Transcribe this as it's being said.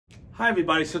Hi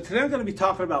everybody, so today I'm going to be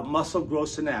talking about muscle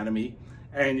growth anatomy,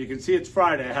 and you can see it's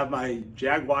Friday. I have my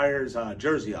Jaguars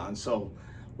jersey on, so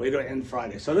way to end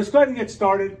Friday. So let's go ahead and get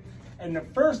started, and the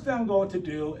first thing I'm going to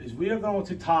do is we are going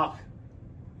to talk,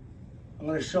 I'm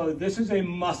going to show you this is a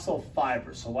muscle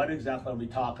fiber. So what exactly are we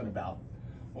talking about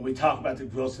when we talk about the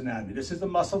growth anatomy? This is a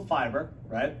muscle fiber,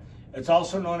 right? It's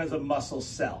also known as a muscle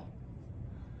cell.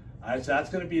 All right, so that's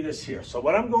going to be this here. So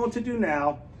what I'm going to do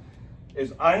now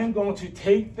is I am going to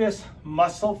take this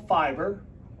muscle fiber,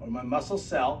 or my muscle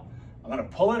cell, I'm going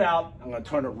to pull it out, I'm going to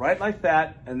turn it right like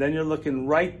that, and then you're looking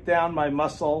right down my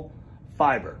muscle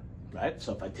fiber, right?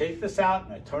 So if I take this out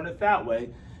and I turn it that way,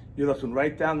 you're looking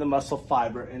right down the muscle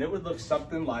fiber, and it would look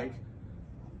something like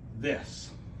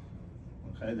this.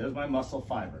 Okay, there's my muscle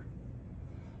fiber,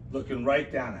 looking right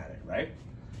down at it, right?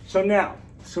 So now,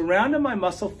 surrounding my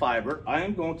muscle fiber, I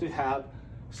am going to have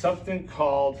something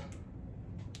called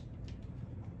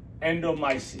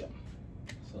endomysium.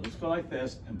 So let's go like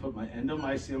this and put my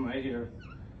endomysium right here.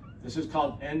 This is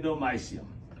called endomysium,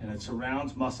 and it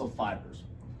surrounds muscle fibers.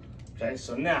 Okay,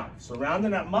 so now, surrounding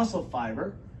that muscle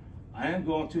fiber, I am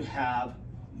going to have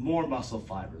more muscle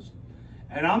fibers.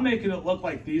 And I'm making it look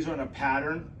like these are in a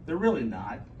pattern. They're really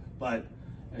not, but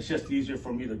it's just easier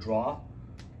for me to draw.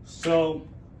 So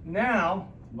now,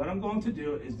 what I'm going to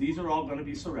do is these are all going to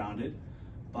be surrounded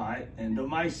by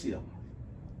endomysium.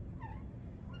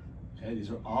 Okay,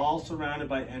 these are all surrounded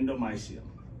by endomysium.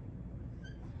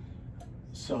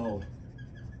 So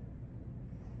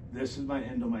this is my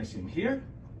endomysium here,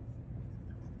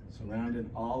 surrounding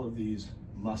all of these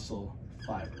muscle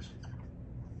fibers.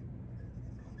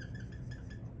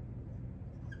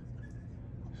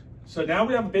 So now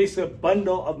we have basically a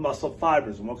bundle of muscle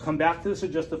fibers, and we'll come back to this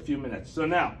in just a few minutes. So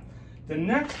now, the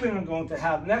next thing I'm going to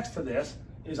have next to this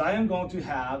is I am going to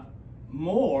have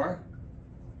more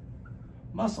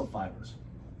muscle fibers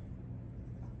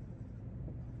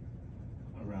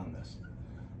around this.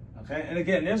 Okay, and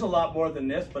again, there's a lot more than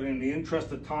this, but in the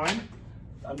interest of time,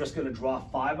 I'm just going to draw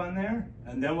 5 on there,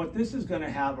 and then what this is going to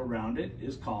have around it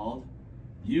is called,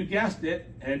 you guessed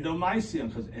it, endomysium,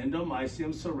 because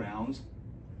endomysium surrounds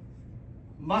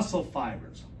muscle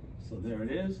fibers. So there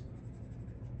it is.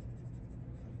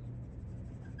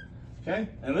 Okay,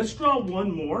 and let's draw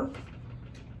one more.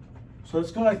 So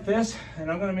let's go like this,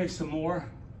 and I'm going to make some more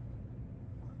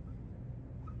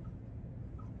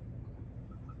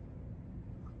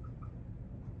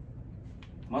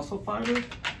muscle fiber,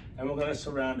 and we're going to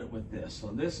surround it with this. So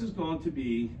this is going to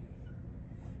be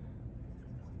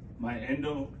my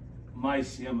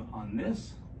endomysium on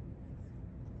this.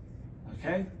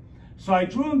 Okay, so I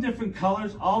drew them different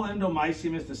colors. All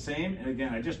endomysium is the same, and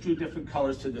again, I just drew different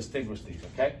colors to distinguish these.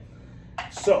 Okay,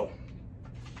 so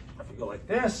if we go like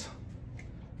this,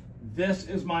 this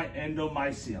is my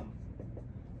endomysium.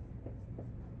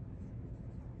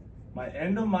 My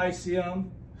endomysium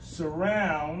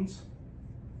surrounds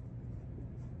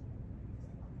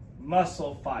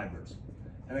muscle fibers.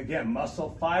 And again,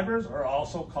 muscle fibers are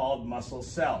also called muscle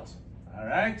cells. All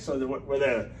right, so we're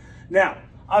there. Now,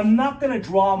 I'm not going to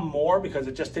draw more because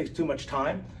it just takes too much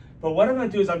time. But what I'm going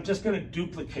to do is I'm just going to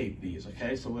duplicate these.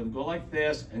 Okay, so we're going to go like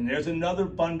this, and there's another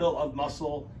bundle of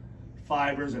muscle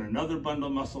fibers, and another bundle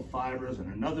of muscle fibers,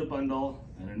 and another bundle,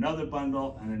 and another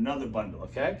bundle, and another bundle.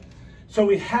 Okay, so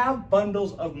we have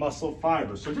bundles of muscle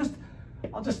fibers. So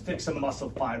I'll just stick some muscle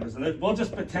fibers, and we'll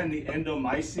just pretend the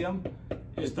endomysium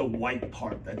is the white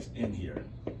part that's in here.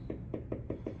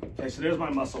 Okay, so there's my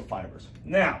muscle fibers.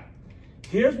 Now,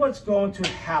 here's what's going to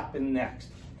happen next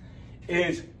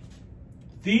is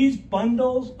these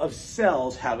bundles of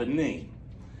cells have a name,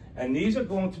 and these are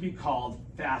going to be called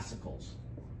fascicles.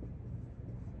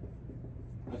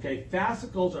 Okay,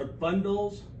 fascicles are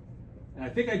bundles, and I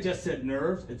think I just said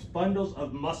nerves. It's bundles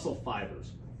of muscle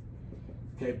fibers.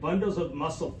 Okay, bundles of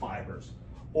muscle fibers,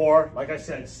 or like I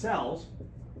said, cells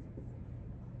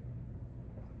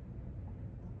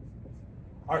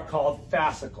are called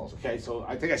fascicles. Okay, so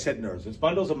I think I said nerves. It's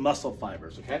bundles of muscle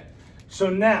fibers. Okay, so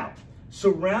now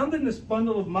surrounding this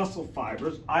bundle of muscle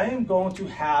fibers, I am going to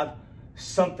have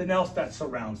something else that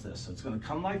surrounds this. So it's going to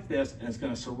come like this, and it's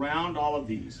going to surround all of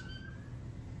these.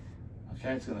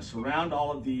 Okay, it's going to surround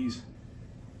all of these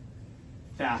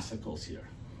fascicles here.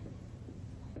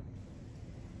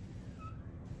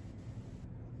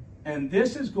 And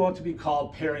this is going to be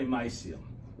called perimysium.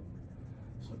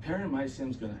 So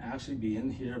perimysium is going to actually be in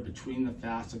here between the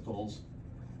fascicles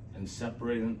and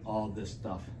separating all this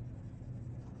stuff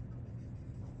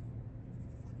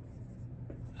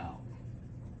out.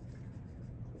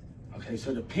 Okay,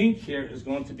 so the pink here is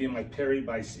going to be my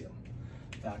perimysium.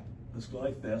 In fact, let's go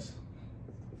like this.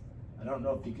 I don't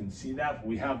know if you can see that, but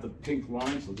we have the pink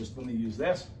line, so just let me use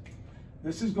this.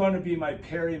 This is going to be my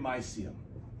perimysium.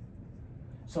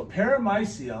 So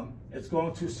perimysium, it's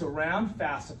going to surround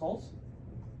fascicles.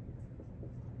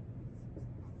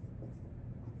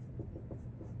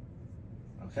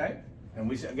 Okay, and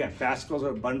we again, fascicles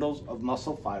are bundles of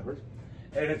muscle fibers,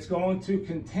 and it's going to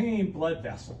contain blood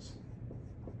vessels.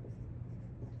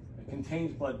 It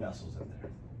contains blood vessels in there.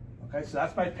 Okay, so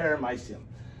that's my perimysium.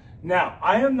 Now,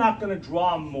 I am not going to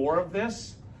draw more of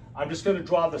this. I'm just going to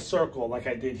draw the circle like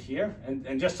I did here,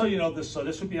 and just so you know this, so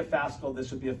this would be a fascicle,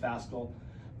 this would be a fascicle,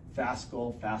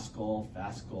 fascicle, fascicle,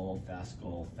 fascicle,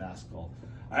 fascicle, fascicle. All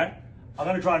right, I'm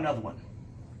going to draw another one.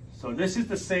 So this is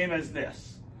the same as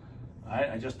this. All right,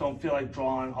 I just don't feel like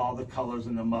drawing all the colors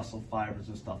and the muscle fibers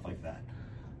and stuff like that.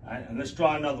 All right, and let's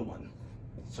draw another one.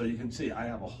 So you can see I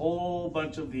have a whole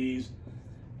bunch of these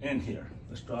in here.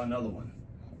 Let's draw another one.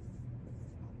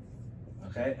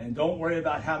 Okay, and don't worry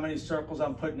about how many circles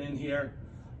I'm putting in here.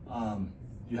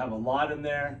 You have a lot in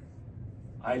there.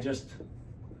 I just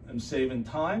am saving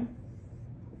time.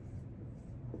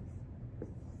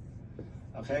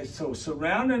 Okay, so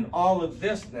surrounding all of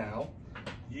this now,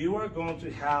 you are going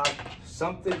to have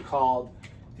something called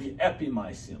the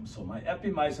epimysium. So my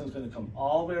epimysium is going to come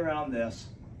all the way around this,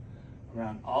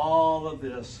 around all of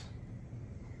this.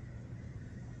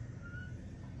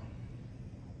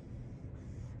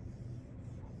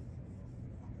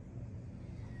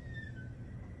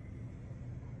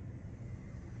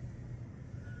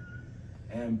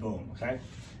 And boom, okay?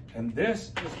 And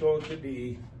this is going to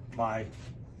be my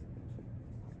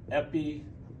epimysium.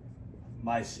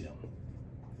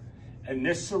 And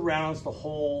this surrounds the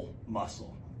whole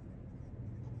muscle.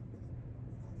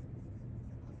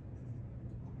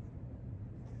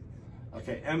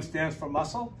 Okay, M stands for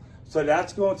muscle. So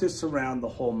that's going to surround the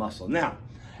whole muscle. Now,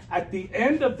 at the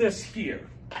end of this here,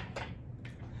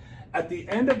 at the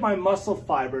end of my muscle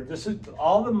fiber, this is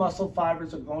all the muscle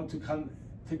fibers are going to come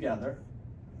together,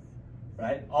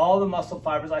 right? All the muscle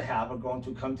fibers I have are going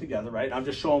to come together, right? I'm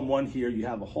just showing one here. You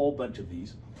have a whole bunch of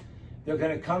these. They're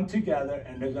going to come together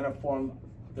and they're going to form,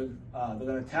 they're going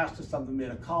to attach to something made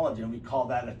of collagen. We call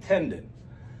that a tendon.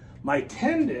 My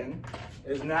tendon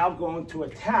is now going to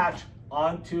attach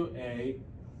onto a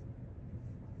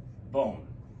bone.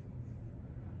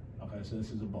 Okay, so this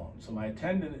is a bone. So my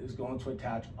tendon is going to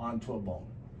attach onto a bone.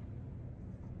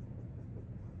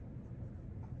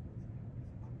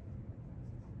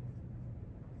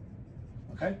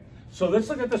 Okay, so let's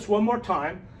look at this one more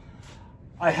time.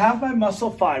 I have my muscle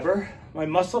fiber. My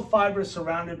muscle fiber is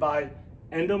surrounded by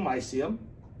endomysium.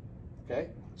 Okay,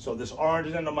 so this orange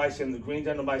is endomysium, the green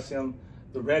is endomysium,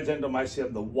 the red is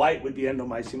endomysium, the white would be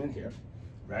endomysium in here,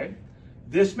 right?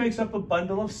 This makes up a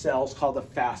bundle of cells called a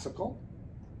fascicle,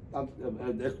 a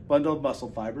bundle of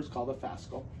muscle fibers called a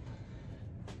fascicle.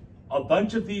 A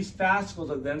bunch of these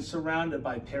fascicles are then surrounded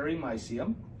by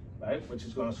perimysium, right, which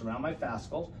is going to surround my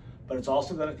fascicles, but it's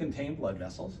also going to contain blood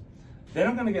vessels. Then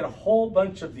I'm going to get a whole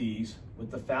bunch of these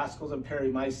with the fascicles and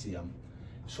perimysium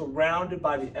surrounded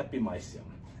by the epimysium,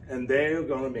 and they're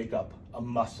going to make up a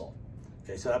muscle.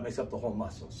 Okay, so that makes up the whole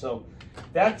muscle. So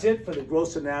that's it for the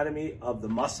gross anatomy of the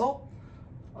muscle.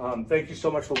 Thank you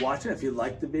so much for watching. If you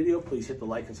liked the video, please hit the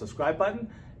like and subscribe button,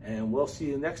 and we'll see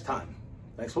you next time.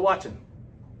 Thanks for watching.